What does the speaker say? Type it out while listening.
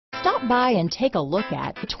Stop by and take a look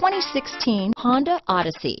at the 2016 Honda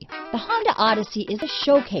Odyssey. The Honda Odyssey is a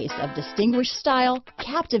showcase of distinguished style,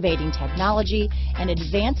 captivating technology, and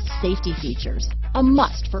advanced safety features. A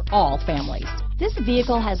must for all families. This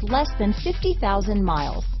vehicle has less than 50,000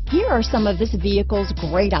 miles. Here are some of this vehicle's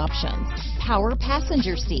great options: power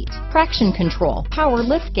passenger seat, traction control, power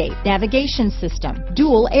liftgate, navigation system,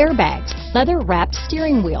 dual airbags, leather-wrapped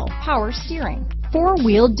steering wheel, power steering,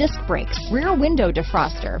 four-wheel disc brakes, rear window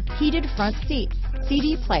defroster, heated front seats,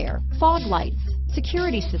 CD player, fog lights,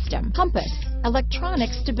 security system, compass, electronic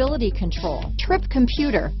stability control, trip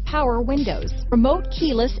computer, power windows, remote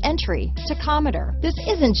keyless entry, tachometer. This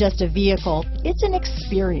isn't just a vehicle, it's an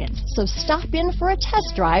experience. So stop in for a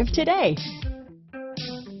test drive today.